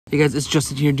Hey guys, it's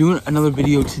Justin here doing another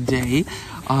video today.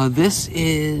 We're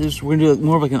gonna do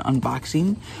more of like an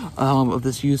unboxing of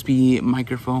this USB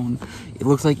microphone. It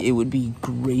looks like it would be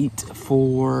great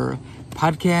for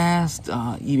podcast,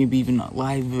 maybe even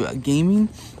live gaming.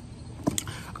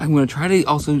 I'm gonna try to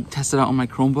also test it out on my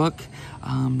Chromebook.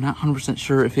 Not 100%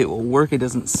 sure if it will work. It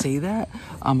doesn't say that,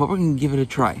 but we're gonna give it a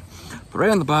try. But right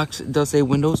on the box, it does say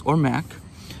Windows or Mac,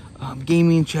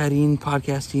 gaming, chatting,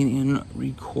 podcasting, and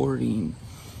recording.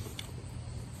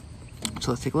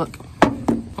 So let's take a look.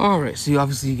 All right, so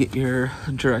you get your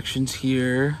directions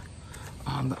here,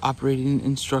 the operating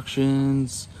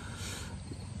instructions.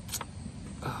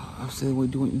 Obviously, we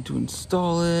do need to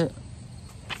install it.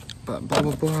 Blah blah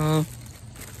blah blah.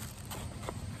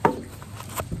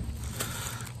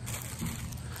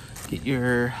 Get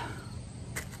your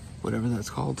whatever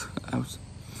that's called.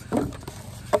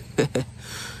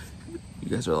 You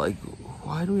guys are like,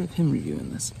 why do we have him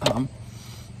reviewing this?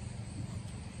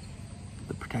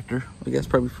 The protector, I guess,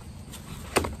 probably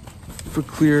for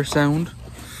clear sound.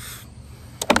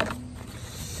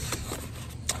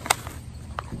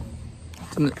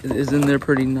 It is in there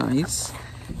pretty nice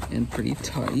and pretty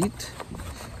tight.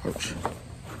 Ouch.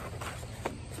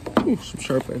 Ooh, some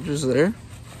sharp edges there.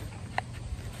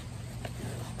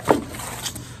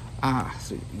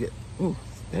 So you get, ooh,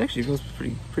 it actually feels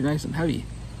pretty nice and heavy.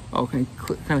 Oh, kind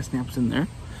of snaps in there.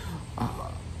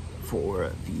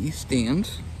 For the stand.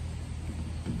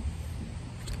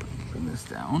 Bring this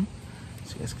down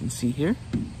so you guys can see here.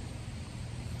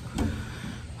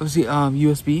 Obviously,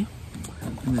 USB.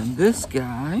 And then this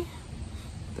guy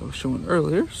that I was showing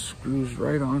earlier screws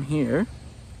right on here.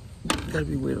 Gotta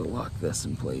be a way to lock this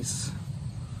in place,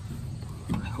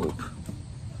 I hope.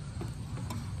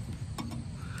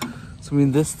 So I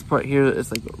mean, this part here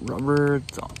is like rubber.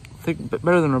 It's thick, but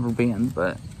better than rubber band,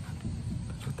 but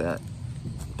that's what that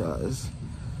does.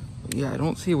 But yeah, I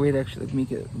don't see a way to actually like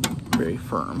make it very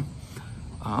firm.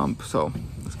 So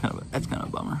that's kind of a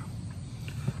bummer.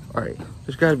 All right,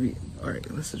 there's gotta be. All right,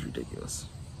 this is ridiculous.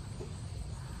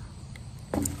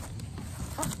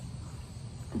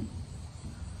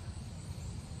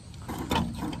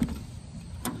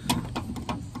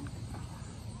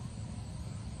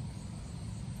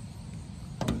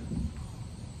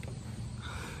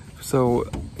 So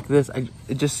this,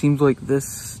 it just seems like there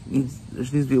needs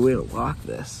to be a way to lock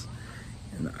this,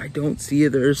 and I don't see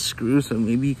it. There's screws, so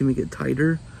maybe you can make it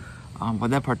tighter.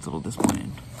 But that part's a little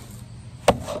disappointing.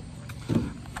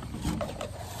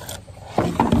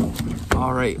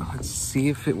 All right, let's see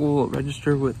if it will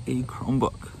register with a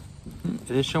Chromebook.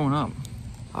 It is showing up.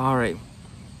 All right.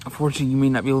 Unfortunately, you may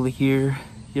not be able to hear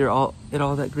it all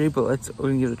that great, but we're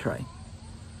gonna give it a try.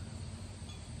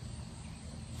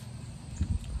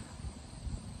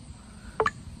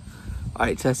 All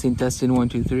right, testing 1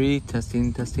 2 3,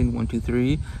 testing 1 2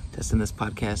 3, testing this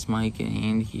podcast mic,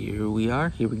 and here we are.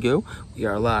 Here we go. We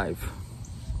are live.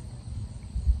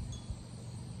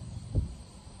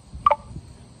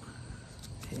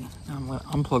 Okay, now I'm gonna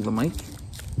unplug the mic.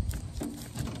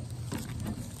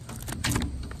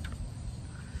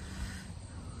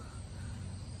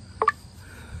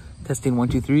 Testing 1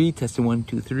 2 3, testing 1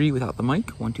 2 3 without the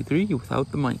mic. 1 2 3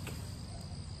 without the mic.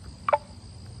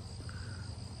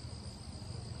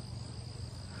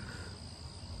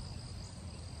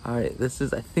 All right, this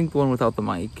is, I think, the one without the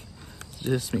mic.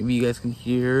 Just maybe you guys can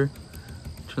hear.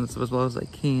 Turn this up as well as I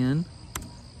can.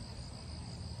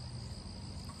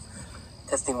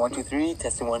 Testing 1 2 3,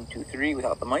 testing 1 2 3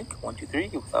 without the mic. 1 2 3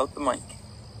 without the mic.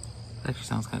 That actually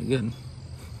sounds kind of good.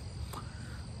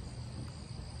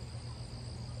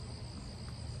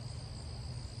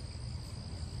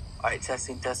 All right,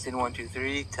 testing 1 2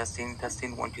 3, testing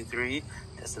 1 2 3,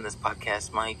 testing this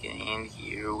podcast mic, and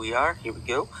here we are. Here we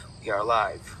go. We are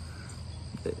live.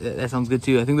 That sounds good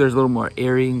too. I think there's a little more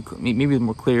airing, maybe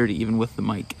more clarity even with the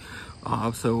mic.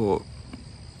 So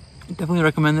definitely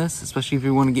recommend this, especially if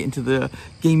you want to get into the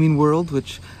gaming world,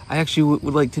 which I actually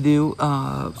would like to do.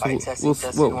 So right, testing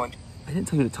one. I didn't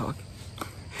tell you to talk.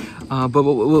 But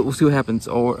we'll see what happens.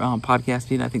 Or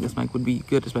podcasting, I think this mic would be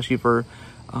good, especially for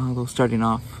those starting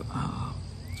off.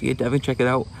 So yeah, definitely check it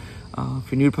out.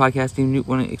 If you're new to podcasting,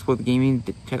 want to explore the gaming,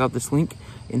 check out this link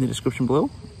in the description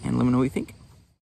below, and let me know what you think.